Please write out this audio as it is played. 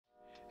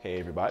Hey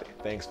everybody,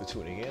 thanks for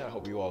tuning in. I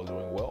hope you all are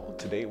doing well.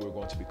 Today we're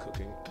going to be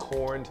cooking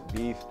corned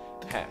beef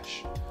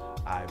hash.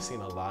 I've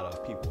seen a lot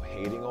of people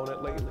hating on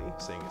it lately,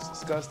 saying it's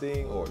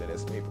disgusting or that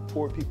it's made for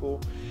poor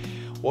people.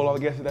 Well, I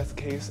guess if that's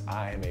the case,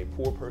 I am a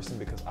poor person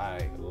because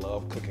I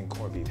love cooking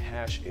corned beef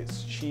hash.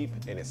 It's cheap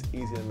and it's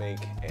easy to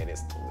make and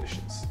it's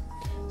delicious.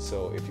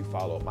 So if you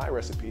follow my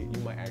recipe, you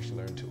might actually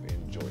learn to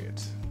enjoy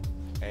it.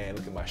 And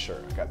look at my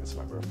shirt, I got this for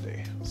my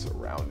birthday. I'm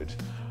surrounded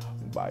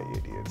by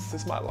idiots.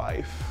 It's my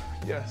life.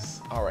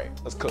 Yes. All right,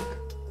 let's cook.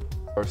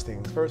 First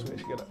things first, we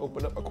actually gotta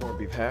open up a corned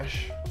beef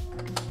hash.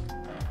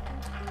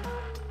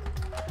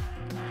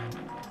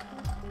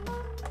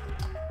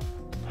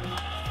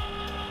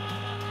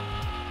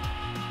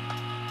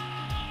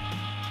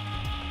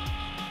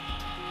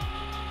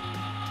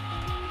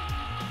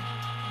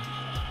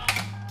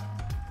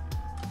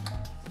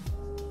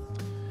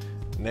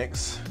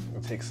 Next,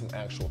 we'll take some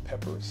actual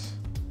peppers,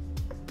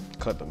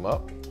 cut them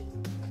up.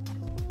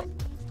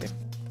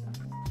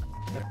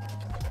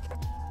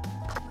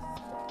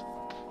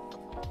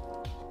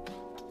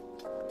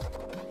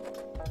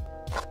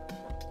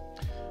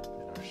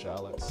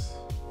 Shallots.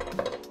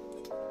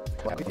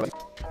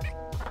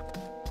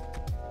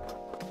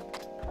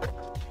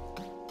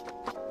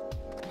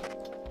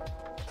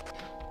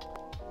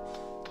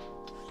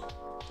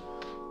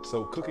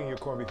 So cooking your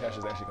corned beef hash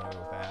is actually going to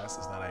go fast.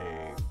 It's not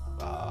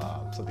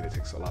something that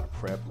takes a lot of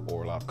prep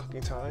or a lot of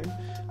cooking time.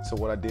 So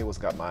what I did was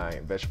got my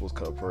vegetables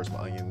cut up first,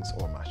 my onions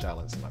or my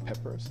shallots and my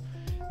peppers.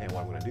 And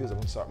what I'm gonna do is I'm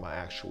gonna start my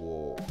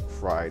actual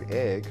fried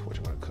egg, which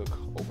I'm gonna cook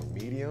over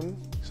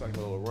medium, so I can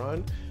get a little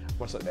run. I'm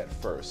gonna start that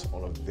first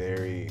on a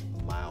very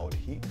mild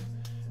heat.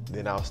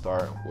 Then I'll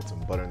start with some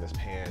butter in this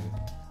pan,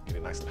 get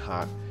it nice and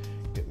hot,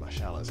 get my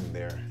shallots in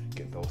there,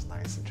 get those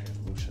nice and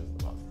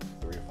translucent, about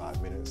 3 to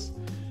 5 minutes.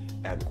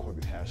 Add the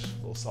corned beef hash, a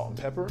little salt and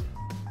pepper,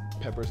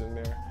 peppers in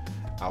there.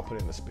 I'll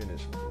put in the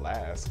spinach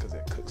last because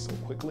it cooks so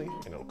quickly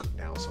and it'll cook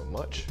down so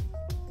much.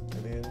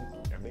 And then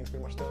everything's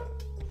pretty much done.